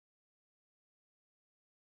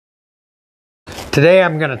Today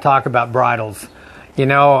I'm going to talk about bridles. You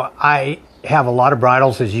know, I have a lot of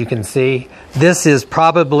bridles, as you can see. This is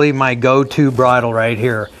probably my go-to bridle right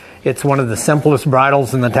here. It's one of the simplest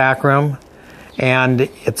bridles in the tack room, and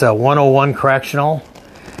it's a 101 correctional.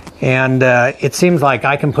 And it seems like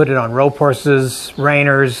I can put it on rope horses,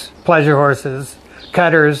 reiners, pleasure horses,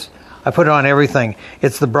 cutters. I put it on everything.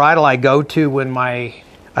 It's the bridle I go to when I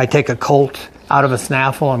take a colt out of a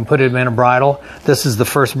snaffle and put him in a bridle. This is the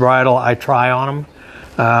first bridle I try on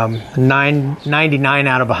them. 99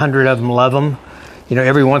 out of 100 of them love them. You know,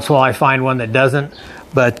 every once in a while I find one that doesn't,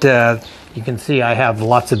 but you can see I have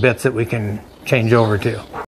lots of bits that we can change over to.